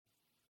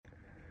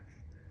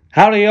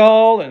Howdy,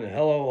 y'all, and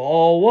hello,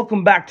 all.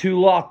 Welcome back to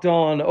Locked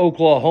On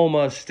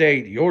Oklahoma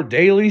State, your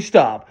daily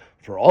stop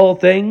for all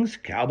things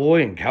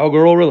cowboy and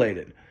cowgirl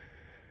related.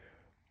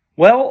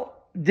 Well,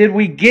 did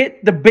we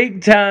get the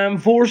big-time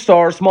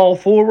four-star small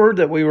forward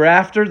that we were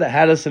after that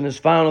had us in his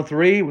final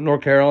three with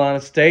North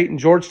Carolina State and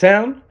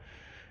Georgetown?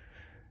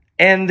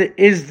 And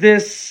is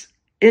this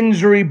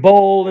Injury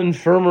Bowl,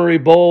 Infirmary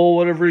Bowl,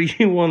 whatever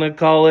you want to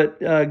call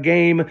it,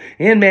 game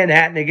in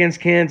Manhattan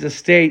against Kansas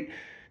State,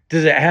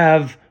 does it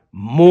have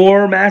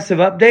more massive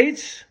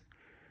updates?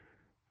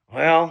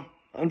 Well,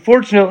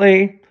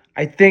 unfortunately,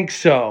 I think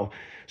so.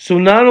 So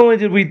not only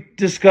did we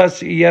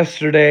discuss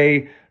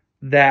yesterday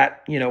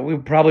that, we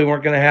probably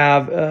weren't going to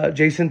have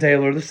Jason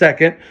Taylor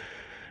II,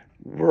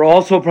 we're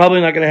also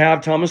probably not going to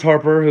have Thomas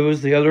Harper, who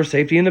is the other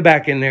safety in the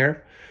back end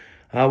there.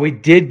 We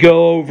did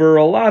go over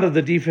a lot of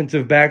the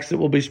defensive backs that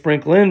will be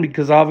sprinkled in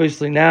because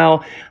obviously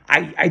now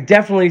I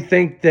definitely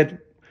think that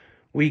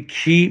we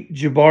keep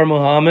Jabbar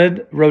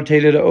Muhammad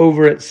rotated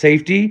over at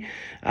safety,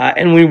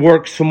 and we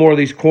work some more of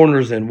these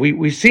corners in.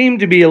 We seem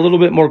to be a little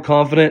bit more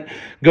confident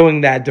going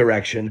that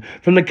direction.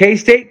 From the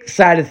K-State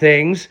side of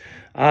things,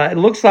 it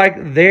looks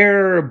like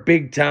their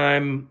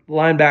big-time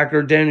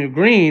linebacker, Daniel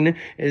Green,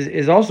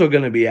 is also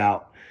going to be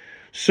out.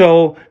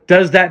 So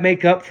does that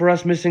make up for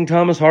us missing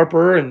Thomas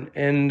Harper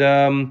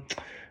and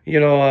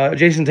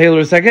Jason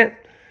Taylor II?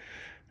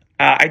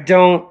 I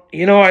don't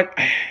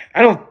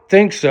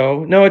think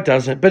so. No, it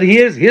doesn't. But he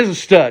is a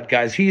stud,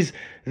 guys. He's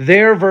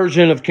their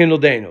version of Kendall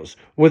Daniels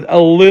with a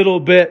little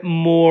bit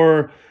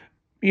more,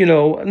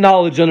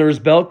 knowledge under his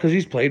belt because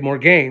he's played more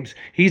games.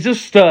 He's a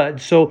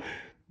stud. So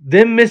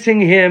them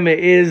missing him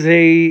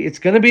it's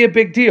going to be a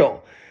big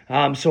deal.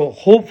 So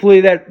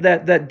hopefully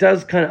that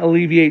does kind of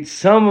alleviate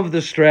some of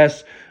the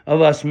stress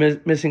of us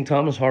missing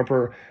Thomas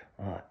Harper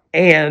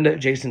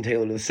and Jason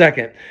Taylor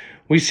II.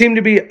 We seem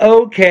to be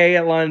okay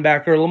at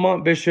linebacker.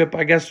 Lamont Bishop,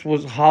 I guess,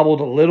 was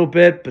hobbled a little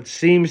bit, but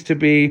seems to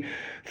be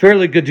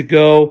fairly good to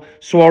go.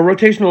 So our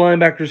rotational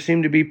linebackers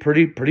seem to be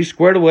pretty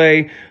squared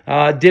away.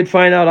 Did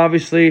find out,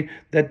 obviously,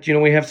 that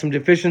we have some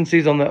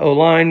deficiencies on the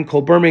O-line.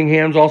 Cole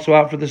Birmingham's also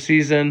out for the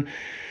season.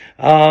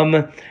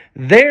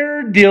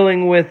 They're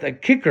dealing with a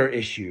kicker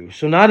issue.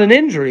 So not an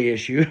injury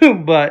issue,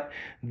 but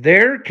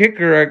their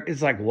kicker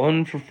is like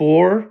 1 for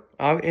 4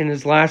 in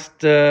his last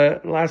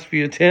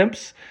few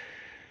attempts.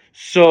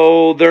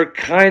 So they're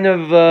kind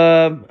of,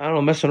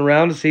 messing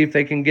around to see if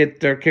they can get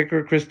their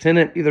kicker, Chris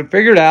Tennant, either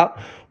figured out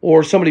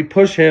or somebody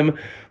push him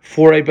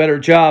for a better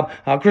job.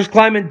 Chris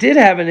Klieman did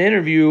have an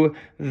interview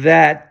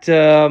that,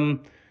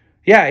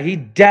 he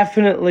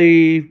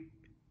definitely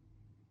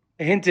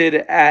hinted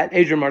at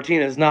Adrian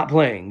Martinez not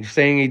playing,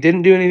 saying he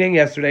didn't do anything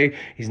yesterday.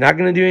 He's not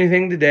going to do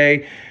anything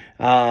today.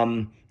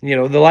 The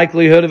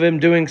likelihood of him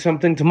doing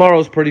something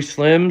tomorrow is pretty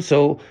slim.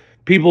 So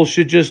people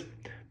should just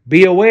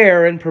be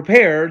aware and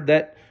prepared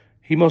that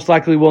he most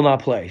likely will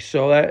not play.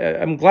 So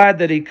I'm glad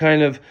that he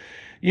kind of,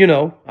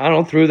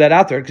 threw that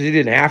out there because he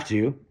didn't have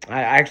to.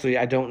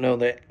 I don't know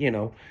that,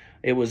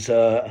 it was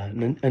a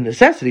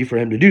necessity for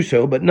him to do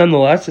so, but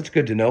nonetheless, it's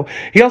good to know.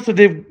 He also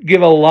did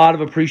give a lot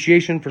of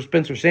appreciation for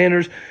Spencer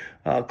Sanders.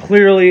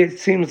 Clearly, it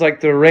seems like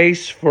the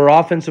race for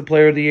Offensive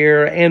Player of the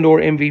Year and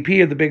or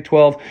MVP of the Big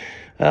 12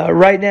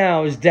 right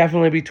now is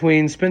definitely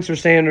between Spencer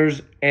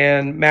Sanders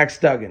and Max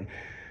Duggan.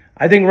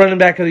 I think running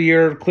back of the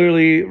year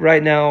clearly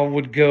right now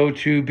would go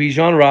to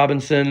Bijan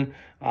Robinson,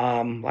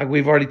 like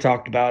we've already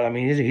talked about. I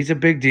mean, he's a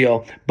big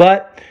deal.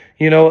 But,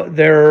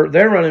 their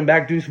running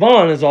back, Deuce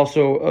Vaughn, is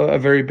also a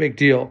very big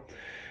deal.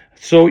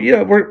 So,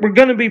 we're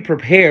going to be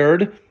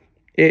prepared.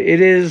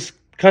 It is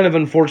kind of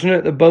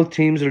unfortunate that both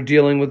teams are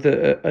dealing with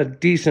a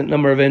decent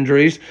number of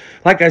injuries.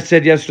 Like I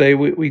said yesterday,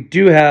 we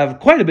do have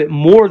quite a bit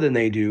more than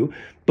they do,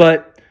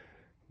 but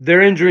their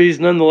injuries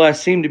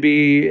nonetheless seem to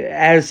be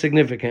as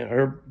significant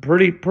or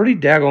pretty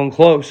daggone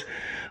close.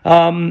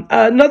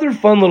 Another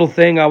fun little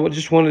thing I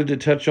just wanted to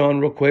touch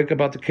on real quick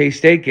about the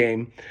K-State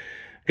game.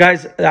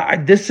 Guys,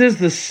 this is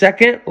the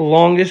second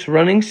longest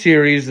running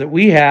series that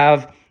we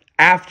have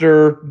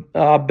after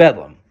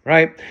Bedlam,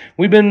 right?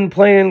 We've been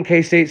playing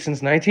K-State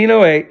since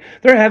 1908.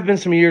 There have been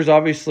some years,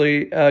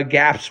 obviously,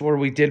 gaps where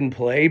we didn't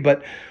play,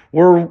 but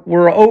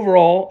we're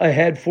overall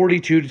ahead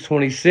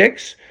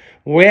 42-26.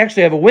 We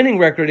actually have a winning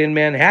record in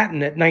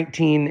Manhattan at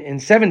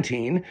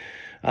 19-17.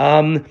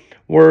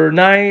 We're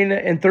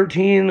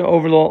 9-13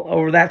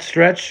 over that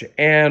stretch,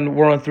 and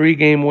we're on a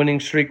 3-game winning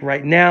streak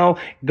right now,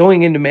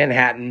 going into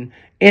Manhattan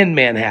in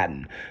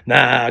Manhattan.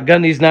 Now,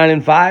 Gundy's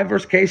 9-5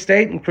 versus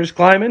K-State, and Chris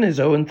Klieman is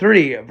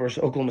 0-3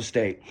 versus Oklahoma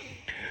State.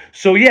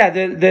 So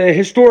the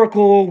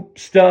historical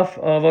stuff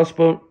of us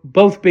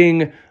both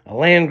being a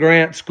land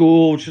grant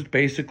school, which is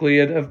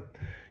basically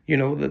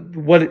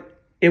what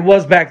it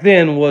was back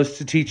then was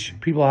to teach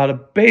people how to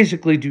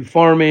basically do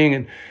farming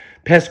and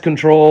pest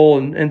control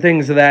and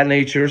things of that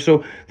nature.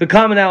 So the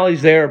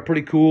commonalities there are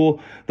pretty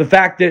cool. The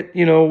fact that,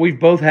 we've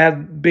both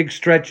had big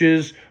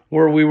stretches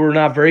where we were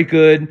not very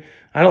good.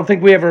 I don't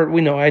think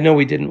I know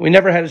we didn't. We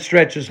never had a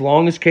stretch as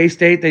long as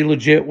K-State. They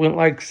legit went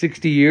like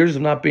 60 years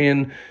of not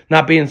being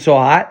so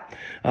hot.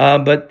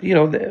 But,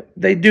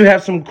 they do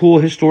have some cool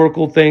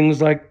historical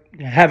things like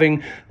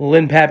having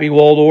Lynn Pappy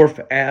Waldorf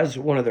as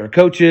one of their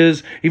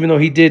coaches, even though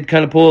he did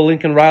kind of pull a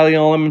Lincoln Riley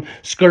on him,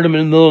 skirt him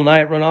in the middle of the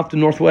night, run off to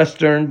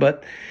Northwestern.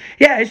 But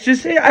yeah, I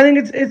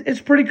think it's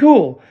pretty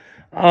cool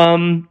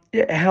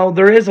how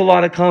there is a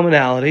lot of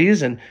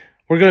commonalities, and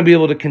we're going to be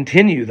able to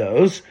continue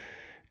those.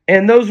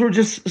 And those were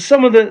just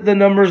some of the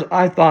numbers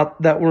I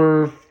thought that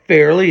were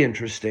fairly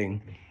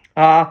interesting.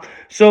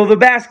 So the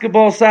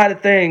basketball side of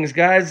things,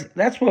 guys,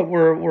 that's what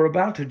we're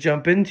about to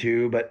jump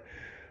into. But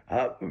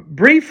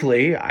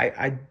briefly,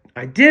 I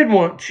did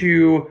want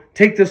to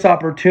take this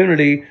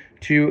opportunity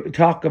to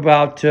talk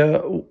about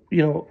some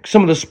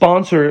of the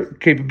sponsor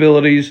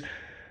capabilities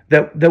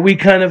that we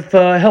kind of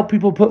help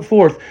people put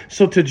forth.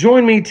 So to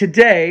join me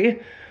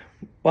today,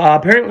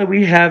 apparently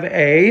we have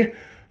a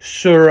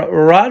Sir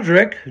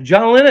Roderick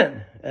John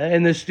Lennon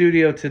in the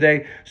studio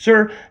today.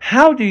 Sir,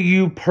 how do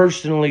you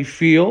personally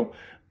feel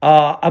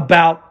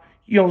about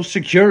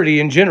security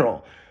in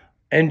general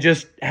and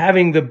just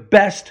having the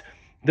best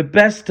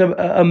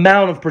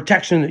amount of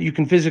protection that you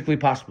can physically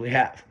possibly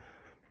have?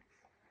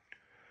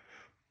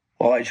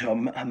 Well,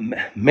 I'm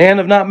a man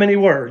of not many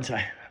words.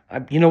 I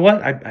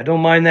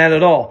don't mind that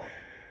at all.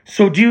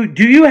 So do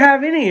you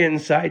have any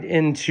insight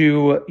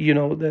into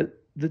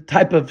the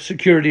type of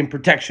security and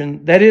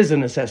protection that is a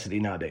necessity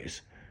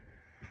nowadays?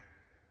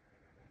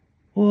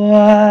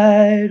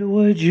 What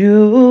would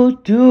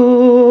you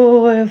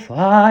do if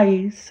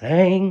I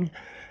sang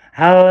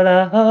out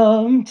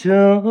of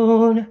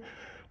tune?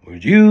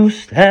 Would you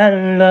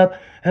stand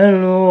up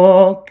and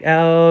walk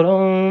out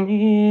on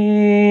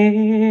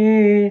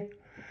me?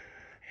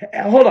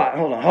 Hold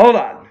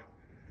on.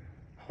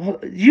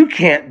 You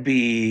can't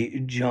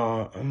be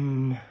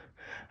John.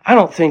 I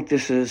don't think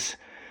this is...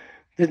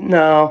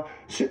 No.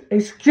 Hey,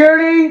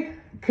 security,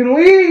 can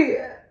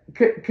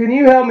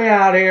you help me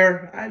out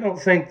here? I don't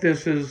think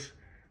this is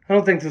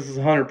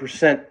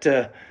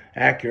 100%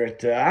 accurate.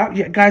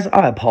 Guys,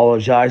 I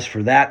apologize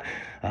for that.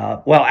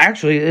 Well,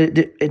 actually,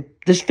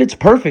 this fits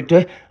perfect.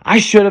 I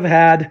should have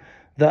had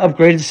the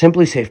upgraded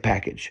SimpliSafe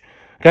package.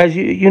 Guys,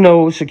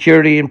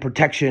 security and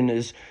protection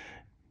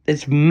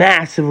it's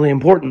massively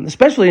important,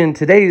 especially in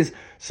today's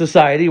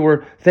society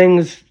where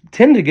things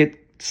tend to get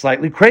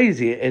slightly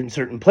crazy in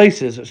certain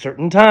places at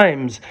certain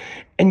times.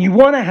 And you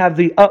want to have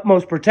the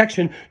utmost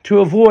protection to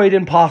avoid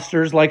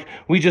imposters like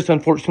we just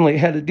unfortunately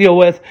had to deal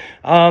with.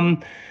 I'll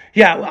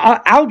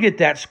get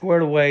that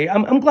squared away.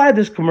 I'm glad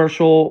this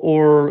commercial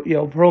or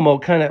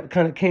promo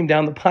kind of came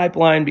down the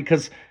pipeline,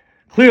 because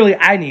clearly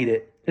I need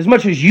it as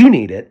much as you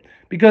need it,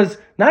 because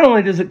not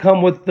only does it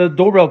come with the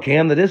doorbell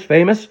cam that is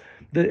famous,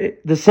 the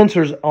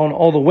sensors on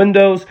all the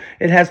windows.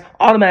 It has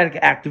automatic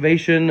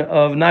activation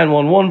of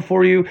 911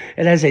 for you.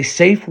 It has a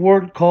safe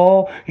word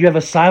call. You have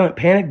a silent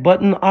panic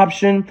button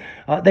option.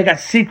 They got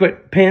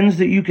secret pins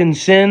that you can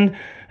send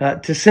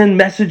to send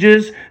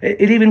messages.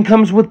 It even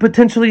comes with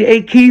potentially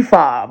a key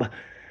fob.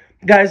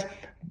 Guys,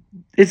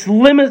 it's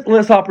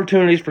limitless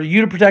opportunities for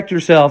you to protect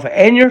yourself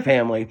and your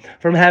family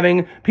from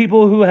having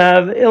people who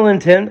have ill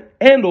intent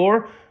and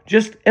or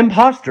just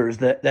imposters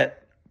that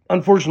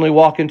unfortunately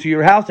walk into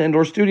your house and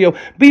or studio.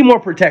 Be more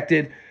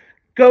protected.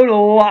 Go to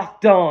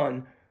Locked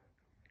On,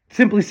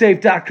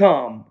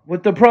 SimpliSafe.com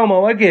with the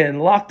promo, again,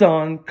 Locked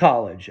On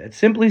College at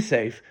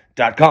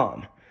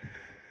SimpliSafe.com.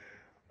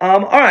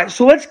 All right,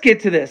 so let's get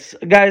to this.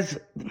 Guys,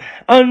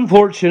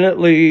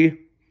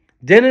 unfortunately,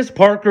 Dennis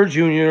Parker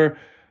Jr.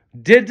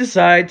 did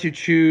decide to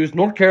choose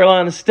North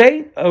Carolina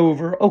State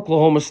over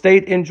Oklahoma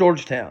State in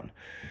Georgetown.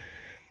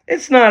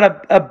 It's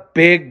not a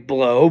big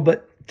blow,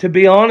 but to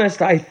be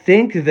honest, I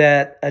think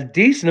that a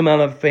decent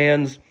amount of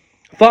fans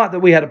thought that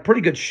we had a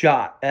pretty good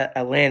shot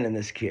at landing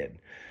this kid.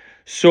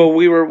 So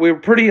we were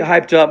pretty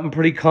hyped up and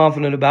pretty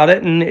confident about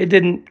it, and it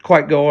didn't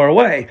quite go our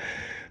way.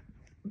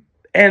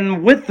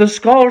 And with the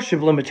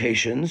scholarship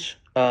limitations,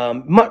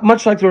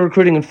 much like the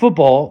recruiting in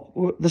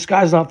football, the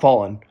sky's not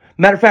falling.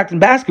 Matter of fact, in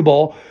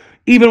basketball,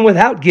 even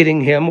without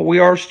getting him, we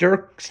are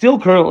still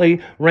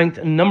currently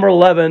ranked number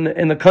 11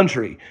 in the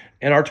country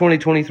in our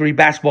 2023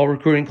 basketball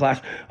recruiting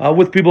class,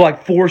 with people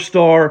like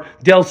 4-star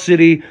Del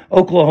City,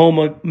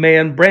 Oklahoma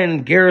man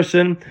Brandon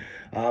Garrison.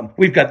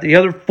 We've got the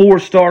other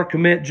 4-star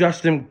commit,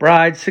 Justin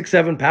McBride,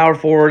 6'7" power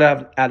forward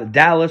out of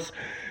Dallas.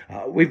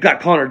 We've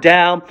got Connor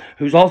Dow,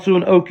 who's also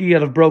an Okie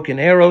out of Broken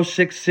Arrow,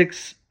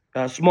 6'6",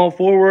 small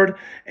forward,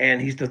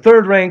 and he's the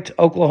 3rd-ranked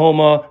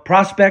Oklahoma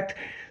prospect.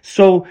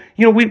 So,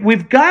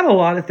 we've got a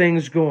lot of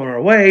things going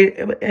our way,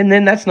 and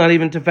then that's not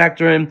even to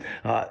factor in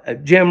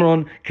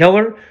Jamron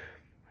Keller,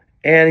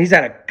 and he's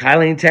out of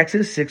Kylene,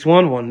 Texas,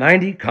 6'1",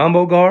 190,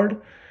 combo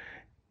guard.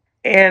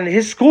 And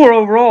his score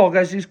overall,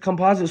 guys, these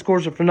composite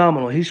scores are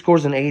phenomenal. He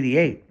scores an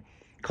 88.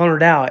 Connor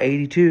Dow,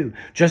 82.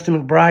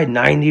 Justin McBride,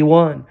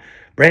 91.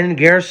 Brandon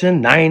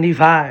Garrison,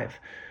 95.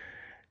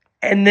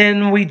 And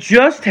then we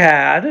just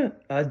had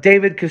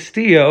David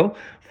Castillo,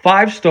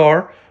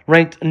 5-star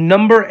ranked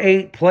number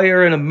 8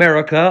 player in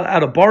America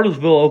out of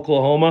Bartlesville,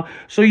 Oklahoma.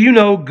 So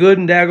good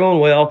and daggone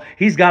well,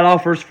 he's got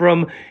offers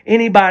from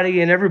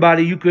anybody and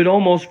everybody you could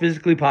almost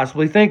physically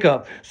possibly think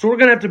of. So we're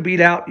going to have to beat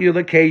out the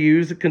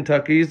KUs, the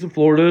Kentuckys, the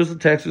Floridas, the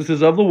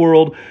Texases of the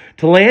world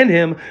to land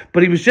him.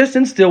 But he was just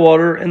in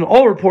Stillwater, and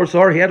all reports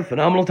are he had a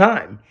phenomenal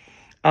time.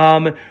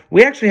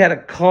 We actually had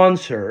a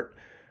concert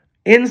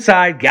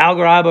inside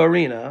Galgaraba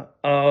Arena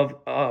of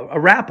a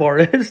rap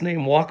artist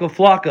named Waka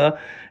Flocka.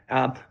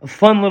 A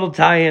fun little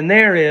tie-in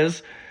there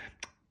is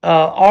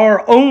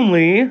our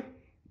only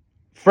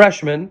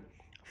freshman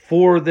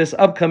for this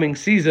upcoming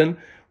season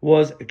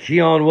was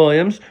Keon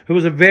Williams, who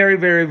was a very,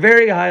 very,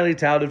 very highly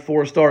touted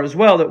 4-star as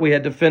well that we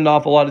had to fend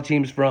off a lot of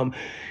teams from.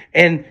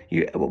 And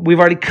we've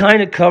already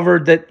kind of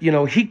covered that,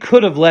 he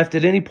could have left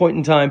at any point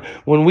in time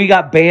when we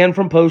got banned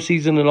from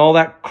postseason and all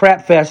that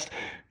crap fest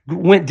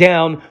went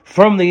down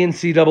from the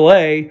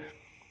NCAA.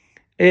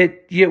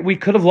 We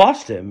could have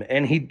lost him,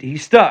 and he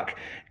stuck.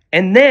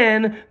 And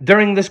then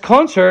during this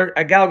concert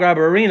at Galgaraba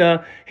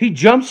Arena, he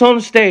jumps on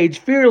stage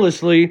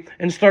fearlessly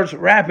and starts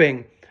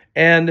rapping.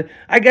 And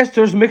I guess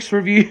there's mixed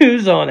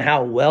reviews on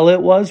how well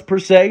it was per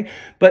se,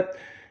 but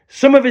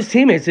some of his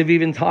teammates have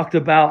even talked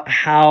about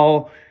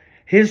how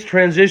his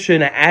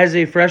transition as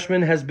a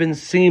freshman has been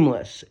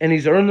seamless, and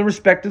he's earned the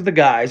respect of the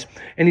guys,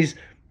 and he's,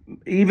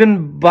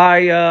 even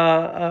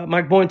by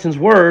Mike Boynton's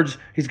words,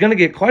 he's going to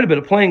get quite a bit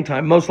of playing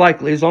time, most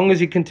likely, as long as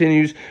he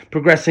continues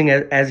progressing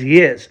as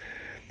he is.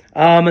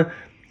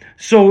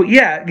 So,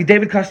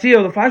 David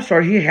Castillo, the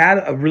 5-star, he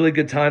had a really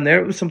good time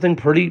there. It was something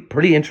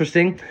pretty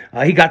interesting.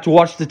 He got to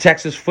watch the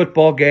Texas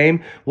football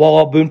game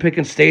while Boone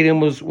Pickens Stadium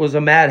was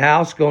a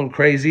madhouse going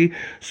crazy.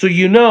 So,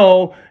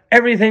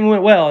 everything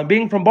went well. And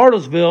being from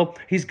Bartlesville,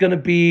 he's going to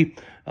be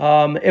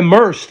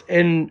immersed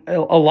in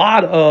a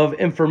lot of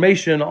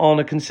information on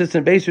a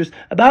consistent basis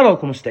about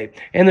Oklahoma State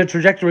and the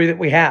trajectory that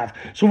we have.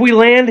 So we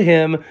land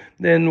him,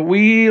 then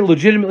we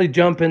legitimately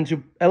jump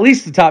into at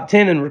least the top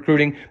 10 in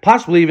recruiting,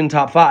 possibly even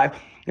top 5.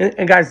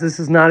 And guys, this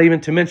is not even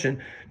to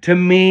mention, to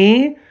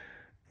me,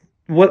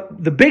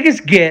 what the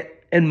biggest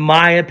get, in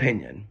my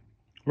opinion,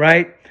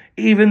 right?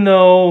 Even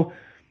though,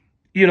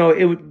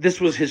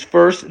 this was his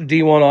first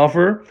D1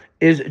 offer,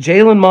 is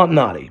Jalen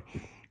Montanati.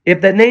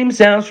 If that name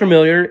sounds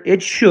familiar,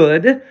 it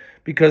should,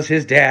 because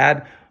his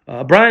dad,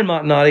 Brian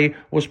Montanati,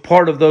 was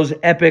part of those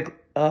epic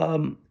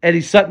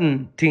Eddie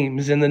Sutton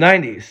teams in the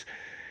 90s.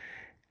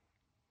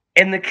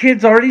 And the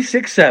kid's already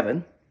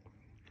 6'7",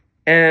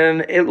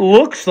 and it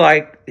looks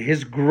like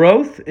his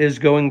growth is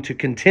going to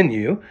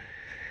continue.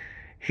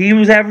 He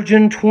was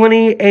averaging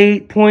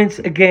 28 points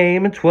a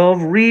game and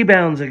 12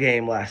 rebounds a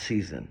game last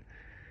season.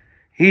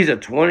 He's a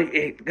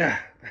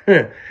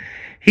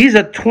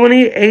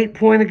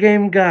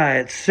 28-point-a-game guy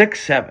at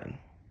 6'7".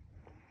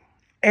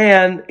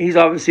 And he's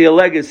obviously a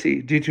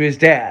legacy due to his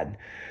dad.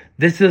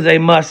 This is a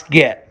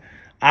must-get.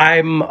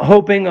 I'm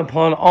hoping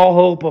upon all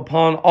hope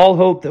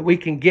that we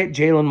can get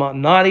Jalen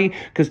Montanati,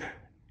 because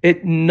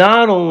it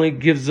not only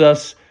gives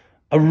us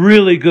a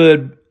really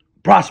good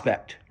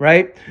prospect,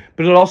 right?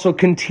 But it also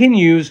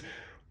continues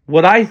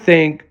what I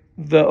think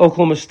the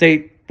Oklahoma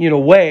State,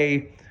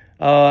 way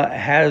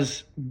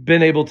has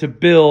been able to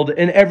build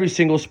in every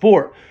single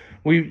sport.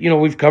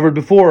 We've covered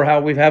before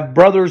how we've had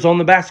brothers on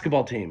the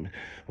basketball team.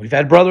 We've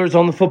had brothers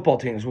on the football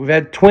teams. We've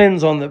had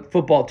twins on the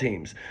football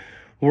teams.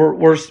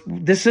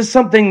 This is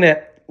something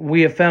that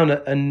we have found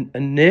a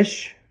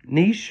niche.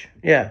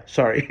 Yeah,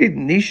 sorry,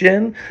 niche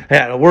in.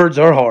 Yeah, the words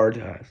are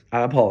hard.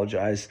 I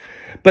apologize,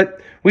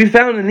 but we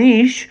found a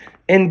niche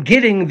in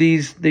getting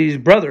these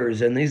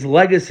brothers and these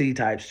legacy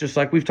types, just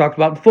like we've talked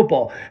about in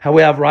football. How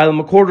we have Riley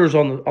McCorders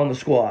on the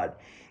squad,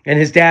 and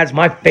his dad's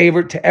my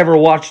favorite to ever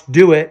watch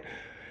do it.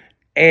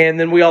 And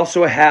then we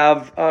also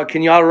have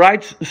Kenyatta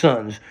Wright's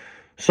sons,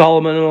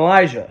 Solomon and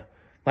Elijah.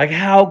 Like,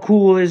 how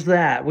cool is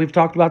that? We've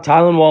talked about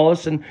Tylen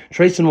Wallace, and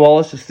Trayson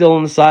Wallace is still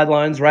on the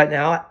sidelines right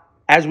now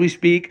as we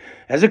speak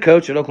as a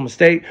coach at Oklahoma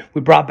State.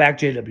 We brought back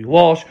J.W.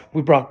 Walsh.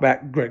 We brought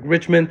back Greg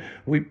Richmond.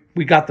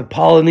 We got the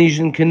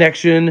Polynesian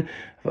connection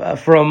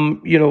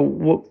from,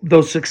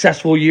 those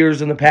successful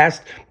years in the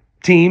past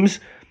teams.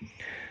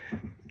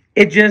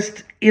 It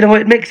just,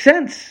 it makes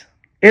sense.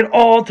 It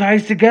all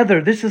ties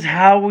together. This is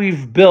how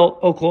we've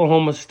built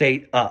Oklahoma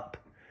State up.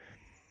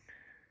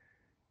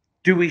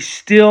 Do we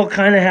still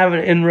kind of have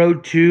an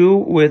inroad too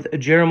with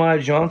Jeremiah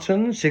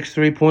Johnson,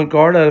 6'3" point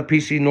guard out of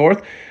PC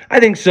North? I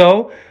think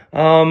so.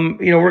 We're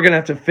going to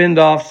have to fend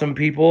off some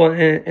people,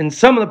 and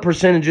some of the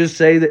percentages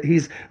say that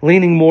he's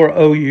leaning more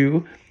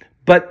OU.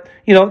 But,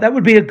 that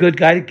would be a good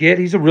guy to get.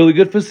 He's a really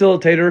good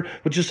facilitator,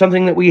 which is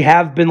something that we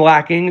have been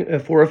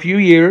lacking for a few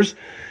years.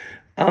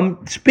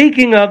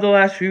 Speaking of the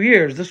last few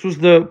years, this was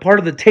the part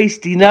of the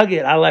tasty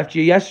nugget I left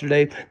you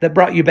yesterday that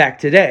brought you back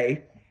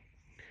today.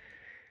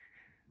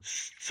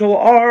 So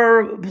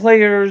our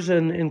players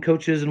and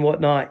coaches and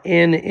whatnot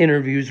in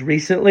interviews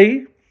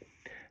recently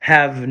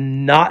have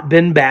not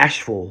been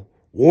bashful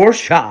or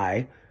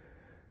shy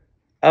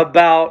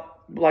about,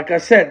 like I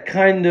said,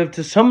 kind of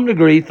to some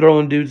degree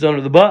throwing dudes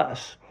under the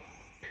bus.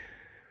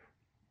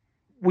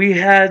 we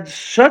had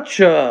such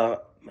a,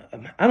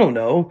 I don't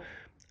know,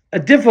 a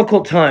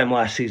difficult time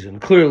last season.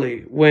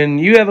 Clearly, when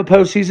you have a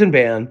postseason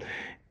ban,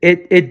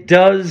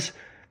 it's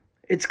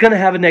going to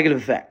have a negative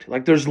effect.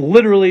 Like, there's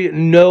literally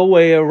no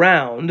way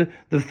around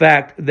the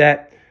fact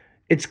that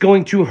it's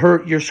going to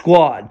hurt your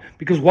squad.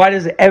 Because why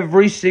does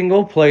every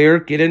single player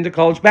get into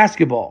college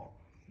basketball?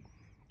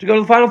 To go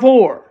to the Final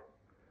Four,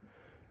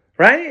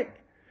 right?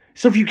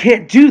 So if you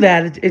can't do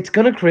that, it's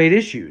going to create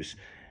issues.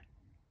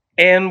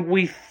 And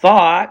we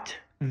thought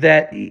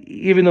that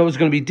even though it was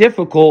going to be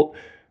difficult,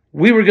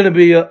 we were going to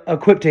be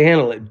equipped to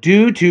handle it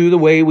due to the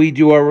way we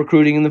do our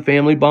recruiting and the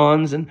family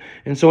bonds and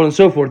so on and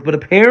so forth. But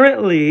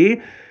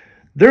apparently,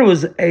 there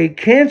was a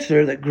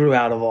cancer that grew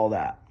out of all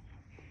that.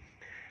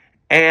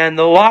 And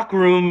the locker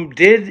room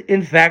did,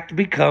 in fact,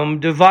 become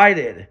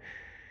divided.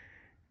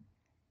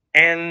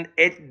 And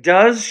it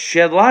does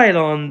shed light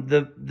on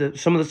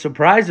some of the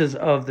surprises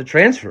of the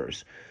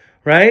transfers,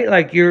 right?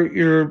 Like,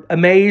 you're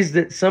amazed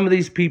that some of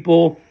these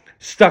people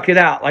stuck it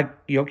out,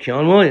 like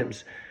Keon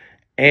Williams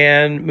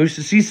and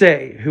Moussa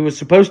Cisse, who was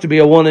supposed to be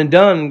a one and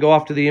done and go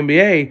off to the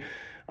NBA.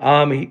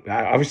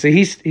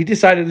 He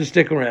decided to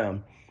stick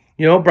around.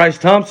 Bryce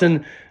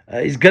Thompson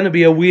is going to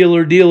be a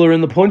wheeler dealer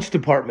in the points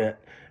department.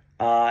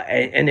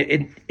 And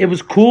it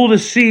was cool to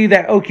see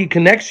that Okie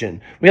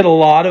connection. We had a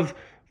lot of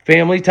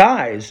family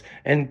ties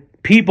and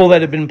people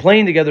that had been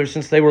playing together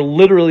since they were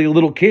literally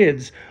little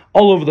kids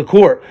all over the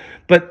court.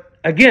 But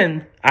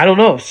again, I don't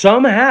know.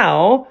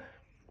 Somehow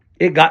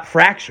it got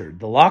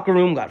fractured. The locker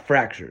room got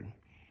fractured.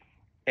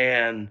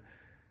 And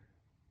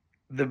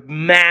the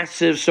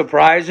massive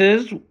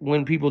surprises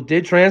when people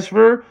did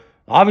transfer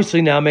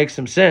obviously now makes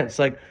some sense.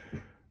 Like,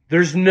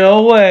 there's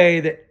no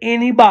way that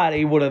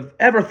anybody would have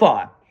ever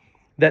thought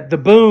that the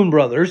Boone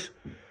brothers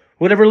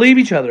would ever leave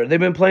each other. They've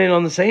been playing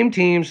on the same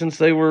team since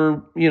they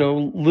were,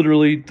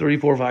 literally 3,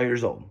 4, 5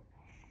 years old.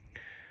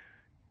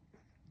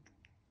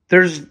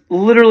 There's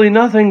literally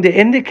nothing to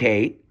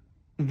indicate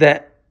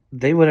that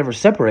they would ever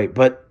separate,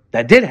 but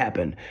that did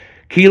happen.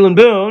 Keelan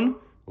Boone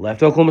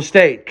left Oklahoma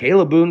State.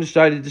 Caleb Boone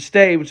decided to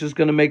stay, which is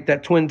going to make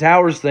that Twin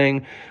Towers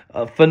thing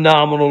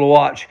phenomenal to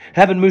watch.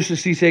 Having Moussa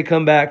Cisse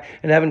come back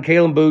and having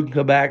Caleb Boone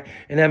come back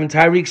and having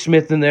Tyreek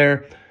Smith in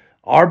there.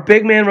 Our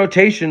big man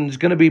rotation is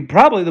going to be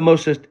probably the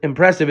most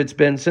impressive it's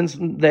been since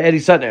the Eddie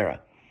Sutton era.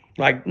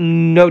 Like,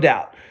 no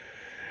doubt.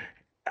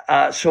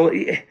 So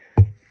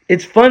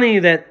it's funny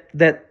that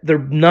they're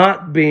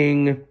not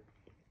being,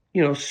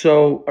 less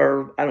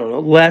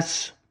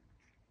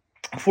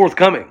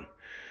forthcoming.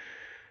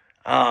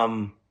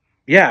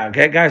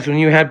 Guys, when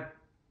you had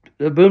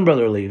the Boone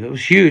brother leave, it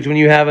was huge. When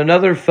you have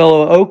another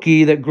fellow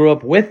Okie that grew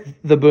up with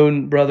the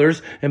Boone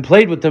brothers and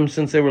played with them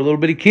since they were little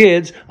bitty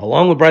kids,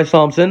 along with Bryce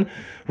Thompson,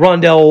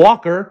 Rondell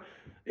Walker,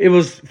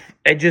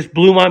 it just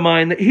blew my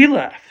mind that he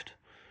left.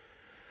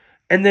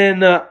 And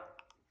then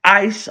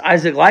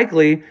Isaac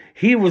Likely,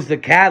 he was the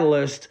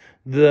catalyst,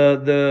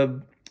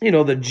 the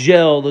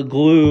gel, the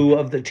glue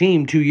of the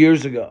team 2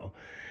 years ago.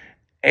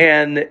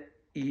 And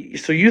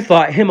so you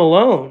thought him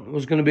alone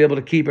was going to be able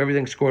to keep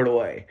everything squared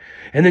away.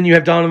 And then you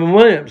have Donovan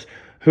Williams,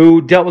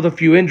 who dealt with a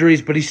few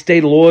injuries, but he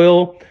stayed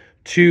loyal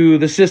to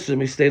the system.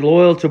 He stayed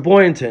loyal to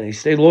Boynton. He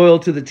stayed loyal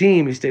to the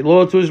team. He stayed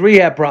loyal to his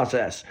rehab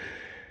process.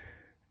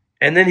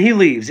 And then he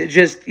leaves. It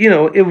just,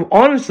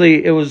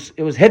 honestly, it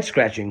was head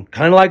scratching,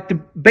 kind of like the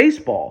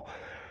baseball.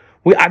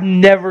 I've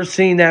never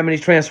seen that many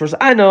transfers.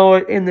 I know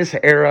in this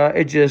era,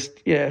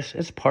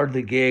 it's part of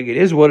the gig. It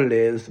is what it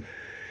is.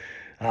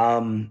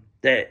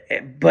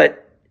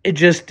 But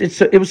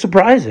it was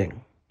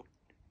surprising.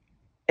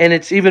 And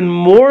it's even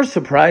more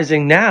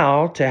surprising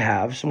now to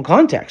have some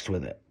context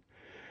with it.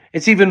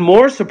 It's even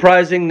more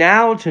surprising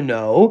now to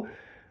know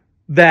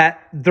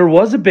that there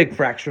was a big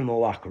fracture in the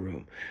locker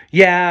room.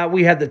 Yeah,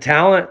 we had the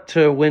talent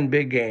to win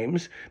big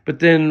games, but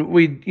then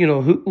we,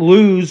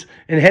 lose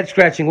in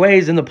head-scratching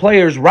ways. And the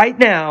players right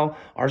now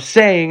are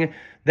saying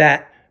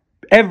that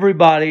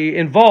everybody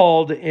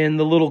involved in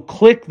the little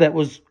clique that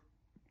was,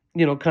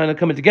 kind of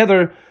coming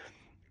together,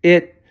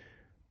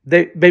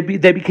 they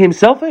became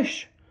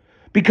selfish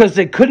because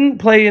they couldn't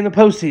play in the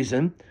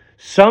postseason.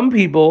 Some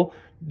people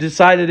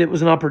decided it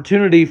was an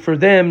opportunity for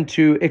them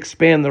to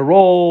expand their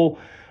role,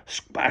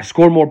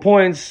 score more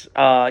points,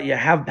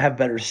 have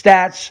better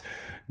stats,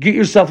 get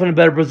yourself in a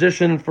better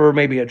position for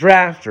maybe a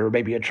draft or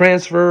maybe a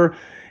transfer.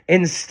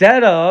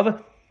 Instead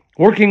of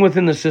working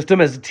within the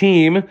system as a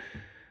team,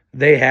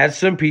 they had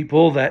some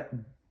people that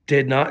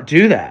did not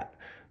do that.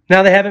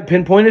 Now, they haven't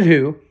pinpointed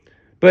who,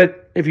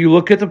 but if you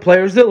look at the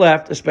players that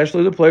left,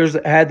 especially the players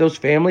that had those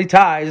family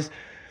ties,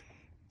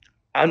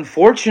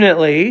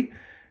 unfortunately,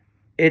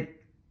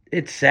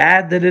 it's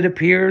sad that it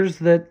appears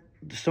that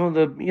some of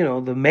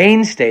the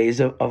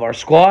mainstays of our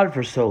squad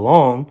for so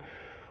long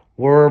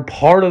were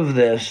part of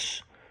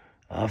this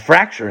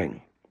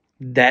fracturing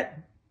that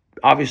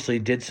obviously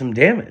did some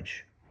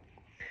damage.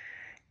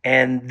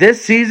 And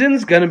this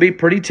season's going to be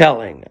pretty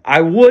telling.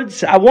 I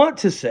want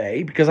to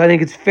say, because I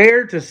think it's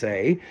fair to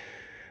say,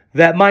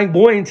 that Mike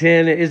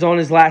Boynton is on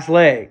his last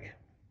leg.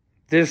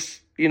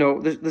 This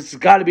has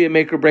got to be a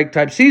make or break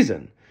type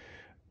season.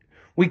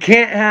 We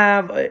can't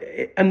have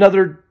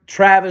another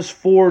Travis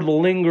Ford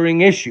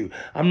lingering issue.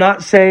 I'm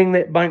not saying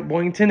that Mike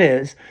Boynton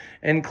is,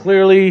 and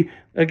clearly,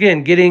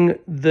 again, getting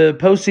the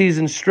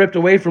postseason stripped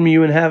away from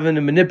you and having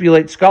to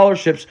manipulate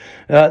scholarships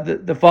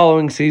the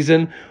following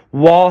season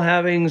while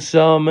having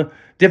some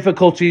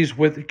difficulties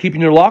with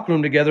keeping your locker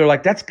room together,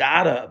 like that's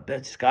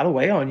gotta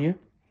weigh on you.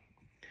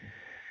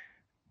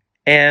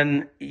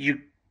 And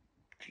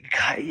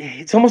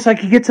it's almost like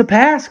he gets a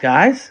pass,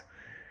 guys,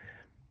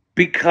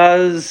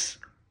 because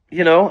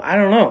I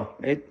don't know.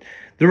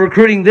 The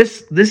recruiting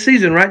this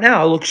season right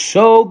now looks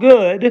so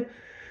good.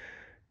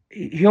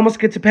 He almost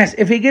gets a pass.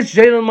 If he gets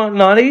Jalen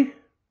Montanati,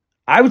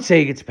 I would say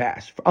he gets a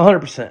pass,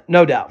 100%,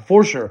 no doubt,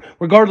 for sure,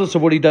 regardless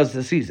of what he does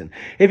this season.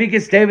 If he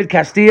gets David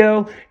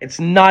Castillo, it's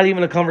not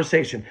even a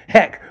conversation.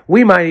 Heck,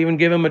 we might even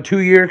give him a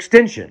 2-year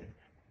extension.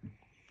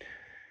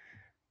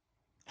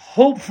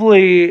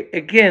 Hopefully,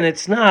 again,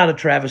 it's not a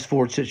Travis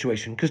Ford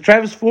situation, because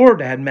Travis Ford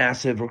had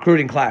massive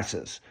recruiting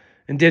classes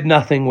and did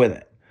nothing with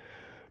it.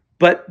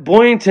 But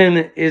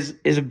Boynton is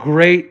a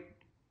great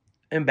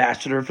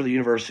ambassador for the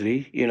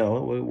university.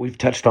 We've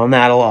touched on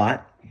that a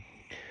lot.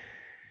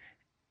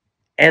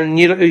 And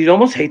you'd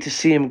almost hate to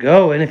see him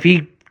go. And if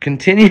he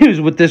continues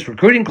with this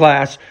recruiting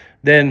class,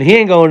 then he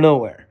ain't going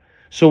nowhere.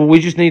 So we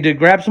just need to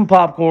grab some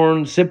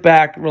popcorn, sit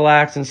back,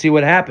 relax, and see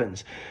what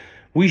happens.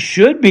 We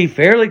should be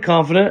fairly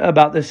confident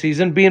about this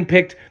season, being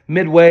picked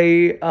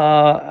midway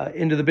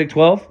into the Big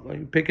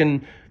 12,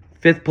 picking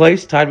 5th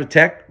place, tied with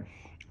Tech.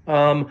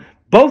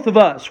 Both of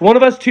us, one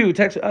of us too,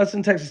 us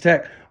and Texas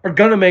Tech, are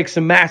going to make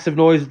some massive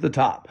noise at the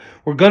top.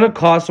 We're going to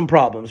cause some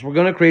problems. We're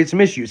going to create some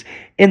issues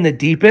in the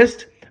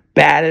deepest,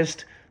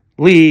 baddest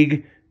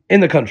league in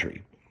the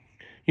country.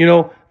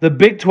 The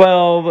Big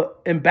 12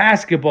 in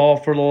basketball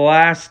for the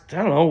last,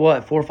 4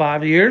 or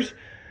 5 years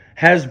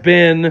has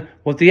been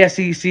what the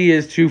SEC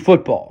is to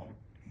football.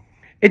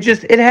 It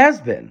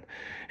has been.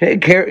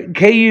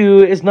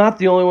 KU is not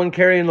the only one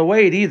carrying the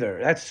weight either.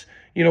 That's,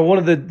 one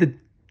of the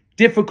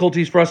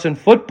difficulties for us in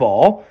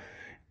football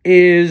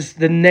is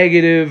the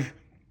negative,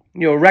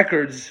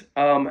 records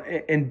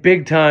in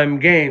big-time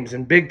games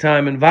and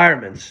big-time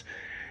environments.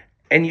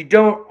 And you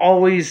don't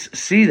always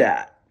see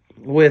that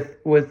with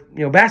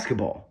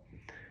basketball.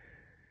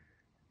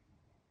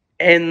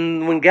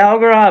 And when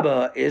Gallagher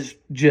Abba is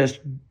just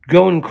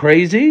going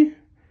crazy,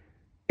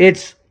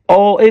 it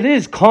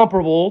is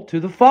comparable to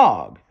the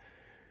Fog.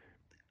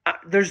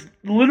 There's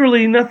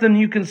literally nothing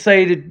you can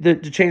say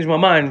to change my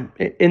mind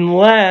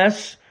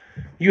unless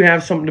you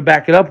have something to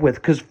back it up with.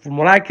 Because from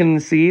what I can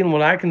see and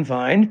what I can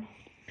find,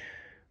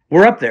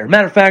 we're up there.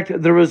 Matter of fact,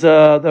 there was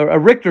a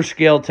Richter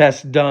scale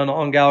test done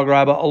on Gallagher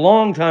Abba a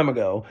long time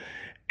ago.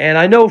 And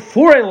I know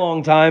for a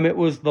long time it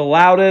was the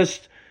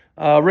loudest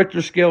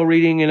Richter scale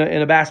reading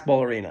in a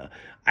basketball arena.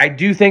 I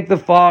do think the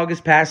Fog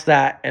is past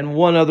that, and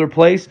one other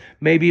place,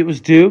 maybe it was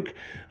Duke.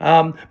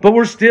 But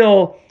we're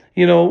still,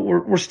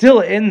 we're still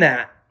in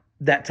that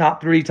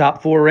top 3,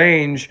 top 4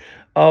 range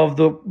of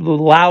the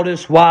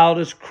loudest,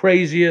 wildest,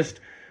 craziest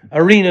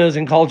arenas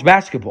in college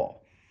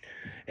basketball.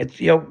 It's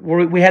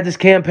we had this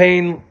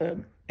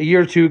campaign a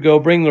year or two ago,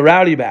 Bring the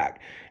Rowdy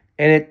Back,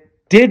 and it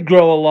did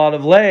grow a lot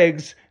of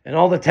legs, and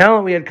all the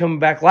talent we had coming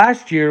back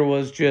last year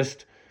was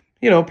just,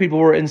 people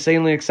were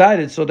insanely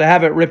excited. So to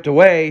have it ripped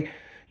away,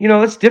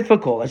 that's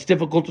difficult. That's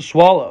difficult to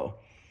swallow.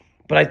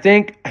 But I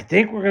think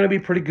we're going to be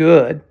pretty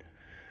good.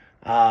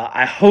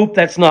 I hope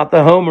that's not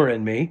the homer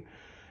in me.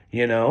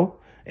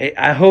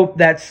 I hope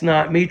that's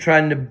not me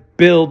trying to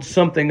build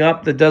something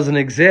up that doesn't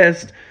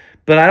exist.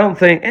 But I don't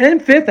think, and then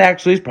 5th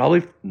actually is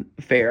probably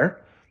fair,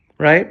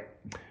 right?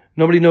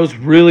 Nobody knows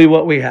really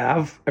what we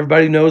have.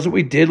 Everybody knows that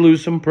we did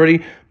lose some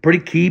pretty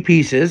key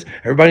pieces.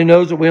 Everybody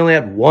knows that we only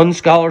had one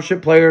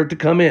scholarship player to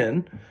come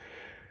in.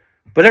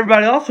 But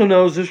everybody also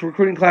knows this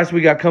recruiting class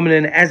we got coming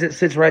in as it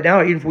sits right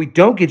now, even if we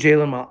don't get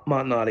Jalen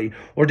Montanati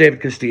or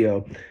David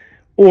Castillo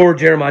or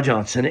Jeremiah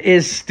Johnson,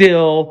 is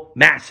still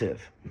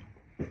massive.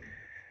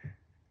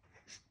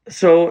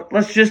 So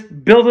let's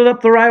just build it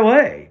up the right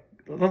way,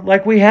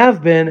 like we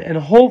have been, and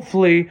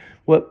hopefully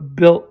what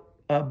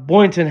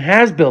Boynton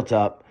has built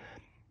up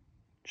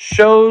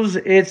shows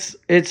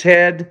its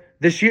head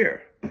this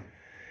year.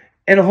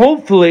 And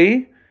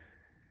hopefully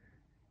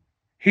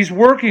he's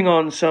working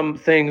on some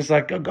things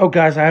like, oh,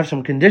 guys, I have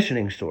some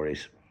conditioning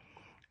stories.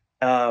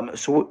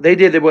 So they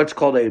did what's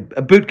called a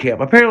boot camp.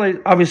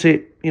 Apparently,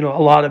 obviously, a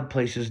lot of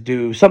places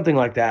do something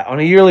like that on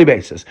a yearly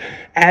basis,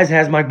 as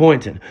has Mike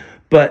Boynton.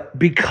 But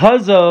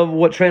because of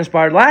what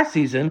transpired last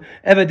season,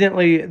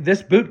 evidently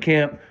this boot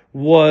camp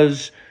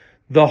was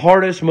the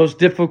hardest, most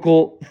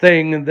difficult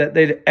thing that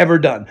they'd ever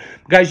done.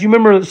 Guys, you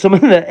remember some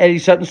of the Eddie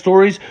Sutton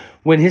stories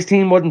when his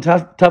team wasn't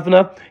tough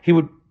enough? He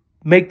would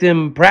make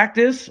them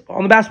practice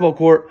on the basketball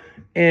court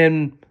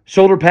in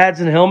shoulder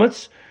pads and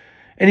helmets,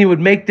 and he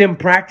would make them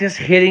practice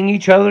hitting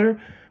each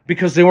other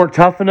because they weren't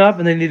tough enough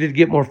and they needed to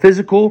get more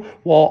physical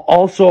while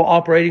also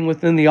operating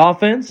within the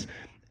offense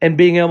and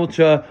being able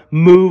to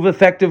move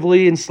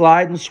effectively and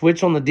slide and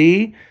switch on the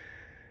D.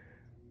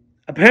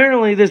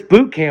 Apparently, this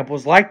boot camp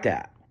was like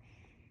that.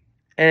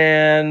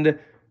 And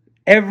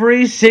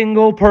Every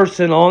single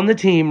person on the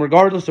team,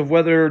 regardless of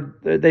whether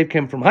they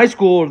came from high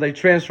school or they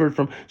transferred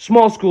from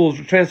small schools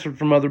or transferred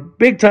from other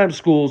big-time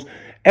schools,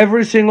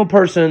 every single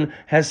person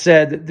has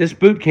said that this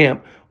boot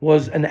camp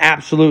was an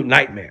absolute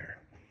nightmare.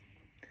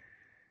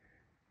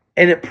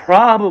 And it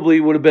probably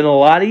would have been a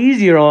lot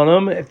easier on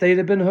them if they'd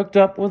have been hooked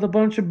up with a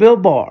bunch of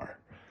Built Bar.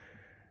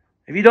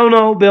 If you don't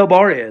know what Built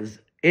Bar is,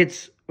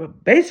 it's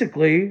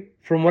basically,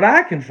 from what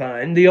I can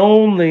find, the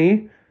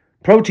only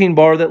protein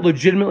bar that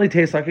legitimately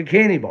tastes like a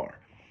candy bar.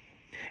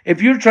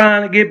 If you're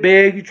trying to get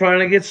big, you're trying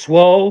to get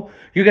swole,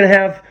 you're going to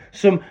have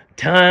some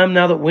time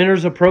now that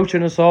winter's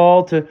approaching us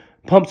all to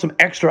pump some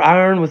extra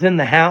iron within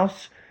the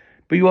house,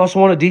 but you also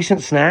want a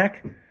decent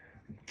snack,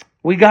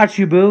 we got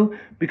you, boo,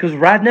 because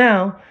right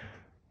now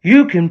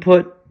you can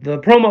put the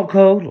promo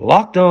code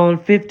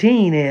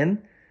LOCKEDON15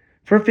 in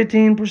for a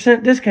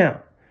 15%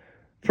 discount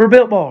for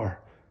Built Bar.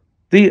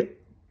 The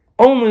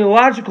only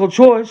logical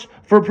choice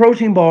for a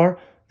protein bar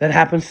that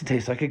happens to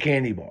taste like a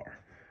candy bar.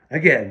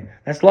 Again,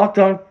 that's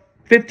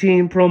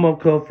LOCKEDON15 promo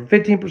code for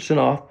 15%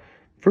 off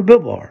for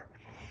Built Bar.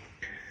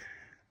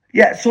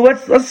 Yeah, so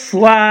let's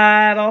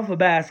slide off of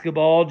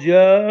basketball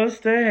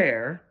just a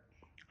hair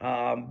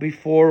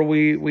before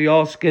we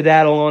all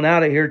skedaddle on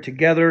out of here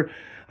together.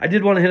 I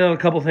did want to hit on a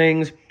couple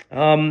things.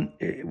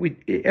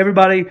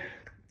 Everybody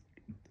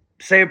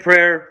say a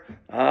prayer.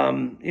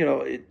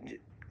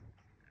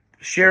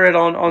 Share it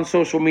on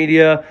social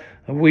media.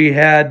 We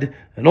had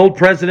an old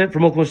president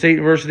from Oklahoma State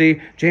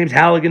University, James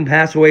Halligan,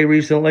 pass away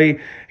recently.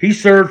 He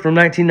served from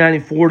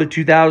 1994 to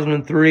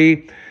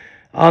 2003.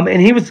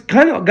 And he was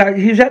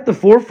he was at the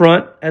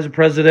forefront as a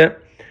president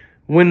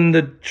when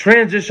the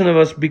transition of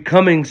us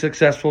becoming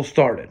successful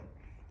started.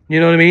 You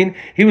know what I mean?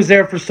 He was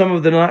there for some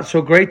of the not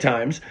so great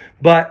times.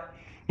 But,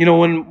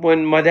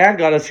 when my dad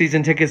got us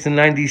season tickets in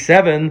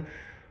 97,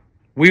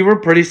 we were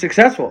pretty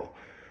successful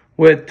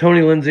with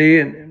Tony Lindsay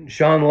and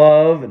Sean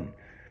Love and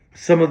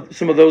some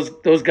of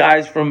those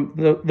guys from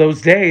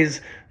those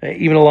days,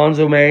 even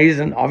Alonzo Mays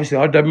and obviously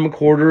R.W.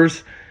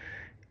 McQuarters.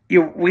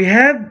 We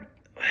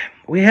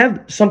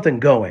had something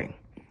going,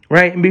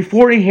 right? And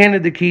before he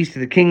handed the keys to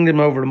the kingdom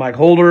over to Mike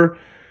Holder,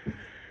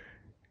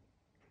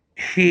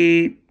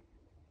 he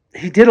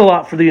did a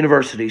lot for the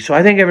university. So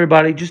I think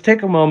everybody just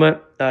take a moment,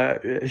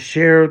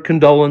 share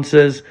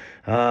condolences,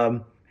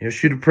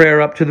 shoot a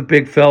prayer up to the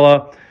big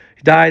fella.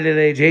 He died at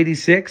age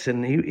 86,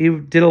 and he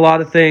did a lot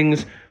of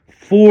things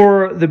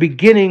for the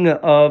beginning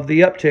of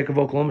the uptick of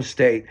Oklahoma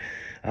State.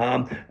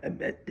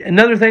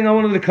 Another thing I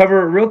wanted to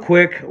cover real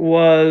quick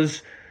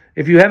was,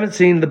 if you haven't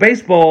seen, the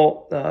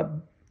baseball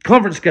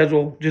conference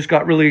schedule just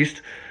got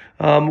released.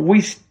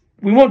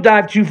 We won't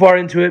dive too far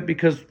into it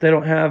because they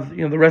don't have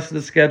the rest of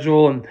the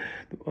schedule, and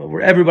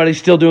everybody's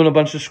still doing a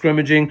bunch of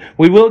scrimmaging.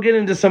 We will get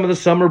into some of the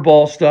summer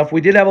ball stuff.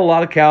 We did have a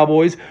lot of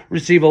Cowboys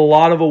receive a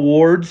lot of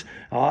awards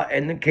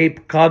in the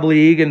Cape Cod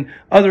League and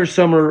other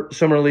summer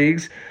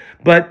leagues.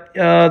 But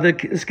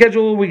the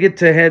schedule, we get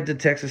to head to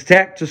Texas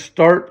Tech to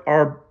start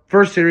our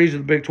first series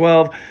of the Big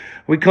 12.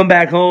 We come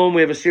back home.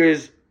 We have a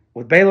series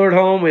with Baylor at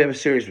home. We have a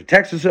series with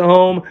Texas at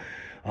home.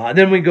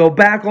 Then we go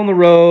back on the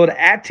road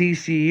at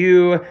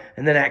TCU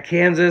and then at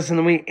Kansas. And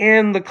then we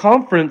end the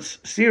conference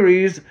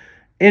series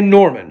in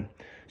Norman.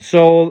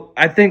 So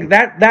I think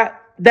that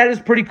is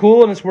pretty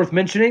cool, and it's worth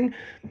mentioning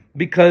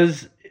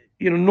because,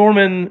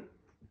 Norman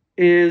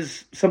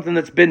is something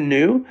that's been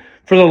new.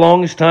 For the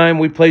longest time,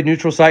 we played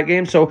neutral site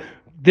games. So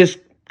this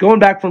going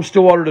back from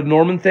Stillwater to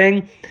Norman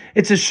thing,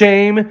 it's a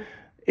shame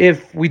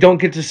if we don't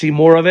get to see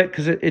more of it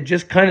because it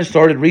just kind of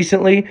started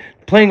recently.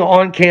 Playing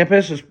on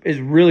campus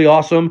is really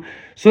awesome.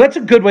 So that's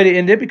a good way to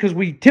end it because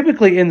we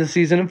typically end the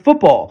season in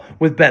football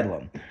with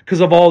Bedlam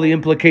because of all the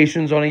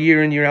implications on a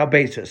year-in, year-out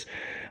basis.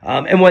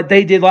 And what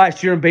they did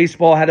last year in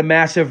baseball had a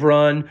massive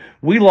run.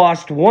 We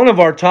lost one of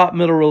our top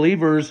middle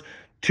relievers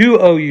to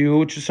OU,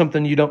 which is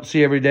something you don't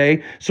see every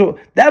day. So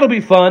that'll be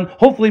fun.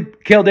 Hopefully,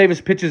 Cale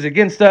Davis pitches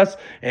against us,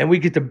 and we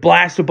get to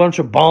blast a bunch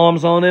of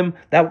bombs on him.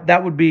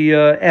 That would be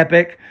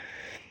epic.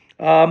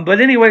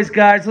 But anyways,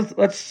 guys,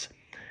 let's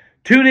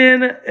tune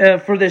in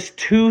for this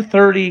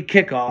 2:30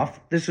 kickoff.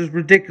 This is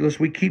ridiculous.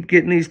 We keep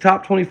getting these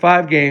top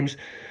 25 games,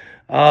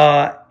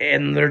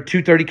 and they're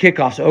 2:30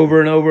 kickoffs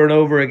over and over and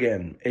over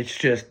again.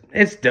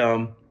 It's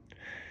dumb.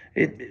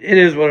 It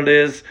is what it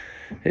is.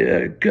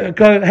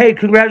 Hey,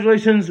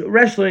 congratulations,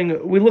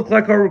 wrestling. We look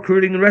like our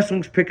recruiting and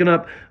wrestling's picking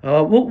up.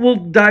 We'll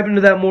dive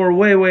into that more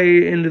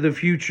way into the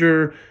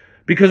future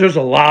because there's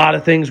a lot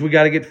of things we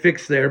got to get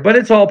fixed there, but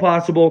it's all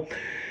possible.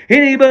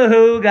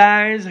 Anywho,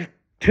 guys,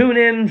 tune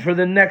in for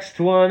the next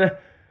one.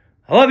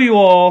 I love you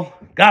all.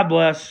 God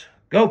bless.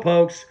 Go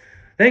Pokes.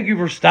 Thank you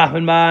for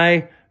stopping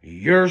by.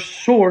 Your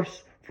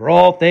source for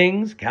all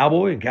things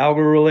Cowboy and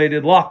Cowgirl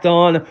related, Locked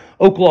On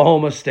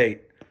Oklahoma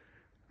State.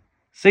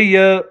 See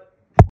ya.